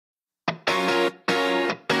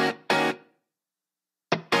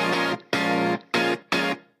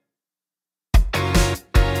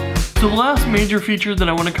So the last major feature that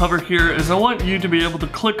I want to cover here is I want you to be able to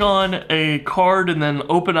click on a card and then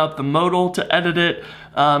open up the modal to edit it.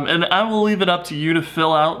 And I will leave it up to you to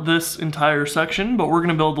fill out this entire section, but we're going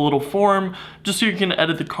to build a little form just so you can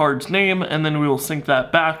edit the card's name, and then we will sync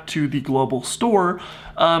that back to the global store.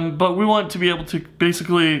 But we want to be able to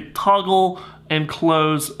basically toggle and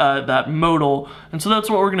close that modal, and so that's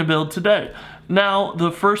what we're going to build today. Now,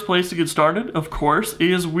 the first place to get started, of course,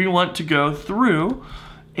 is we want to go through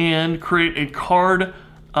and create a card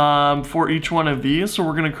for each one of these. So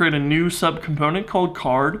we're going to create a new subcomponent called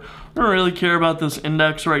card. We don't really care about this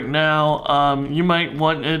index right now. You might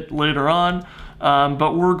want it later on,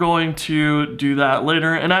 but we're going to do that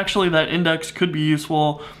later. And actually that index could be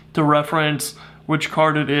useful to reference which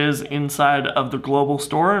card it is inside of the global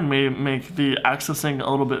store and may make the accessing a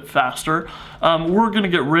little bit faster. We're going to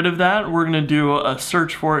get rid of that. We're going to do a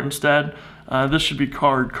search for it instead. This should be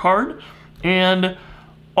card. And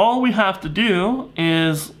all we have to do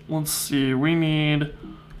is, let's see, we need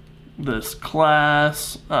this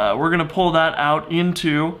class. We're going to pull that out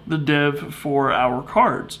into the div for our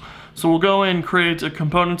cards. So we'll go and create a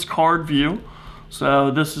components card view. So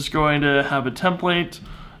this is going to have a template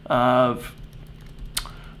of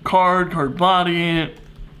card body.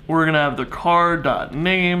 We're going to have the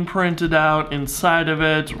card.name printed out inside of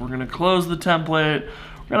it. We're going to close the template.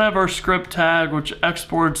 We're going to have our script tag, which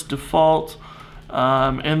exports default.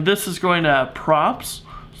 And this is going to have props.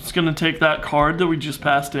 It's going to take that card that we just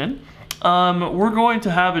passed in. We're going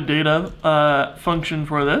to have a data function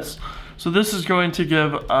for this. So this is going to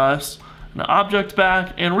give us an object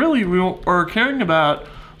back, and really we are caring about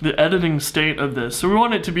the editing state of this. So we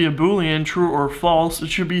want it to be a Boolean, true or false. It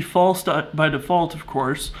should be false by default, of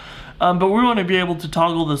course. But we want to be able to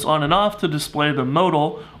toggle this on and off to display the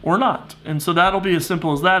modal or not. And so that'll be as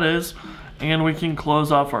simple as that is. And we can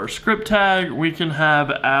close off our script tag. We can have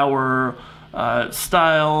our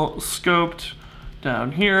style scoped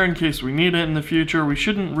down here in case we need it in the future. We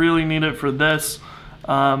shouldn't really need it for this,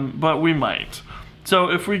 but we might. So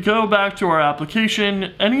if we go back to our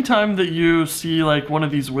application, anytime that you see like one of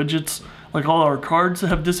these widgets, like all our cards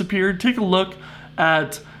have disappeared, take a look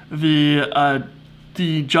at the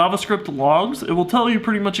JavaScript logs. It will tell you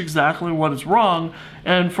pretty much exactly what is wrong.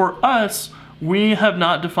 And for us, we have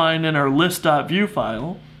not defined in our list.vue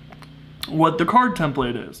file what the card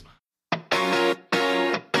template is.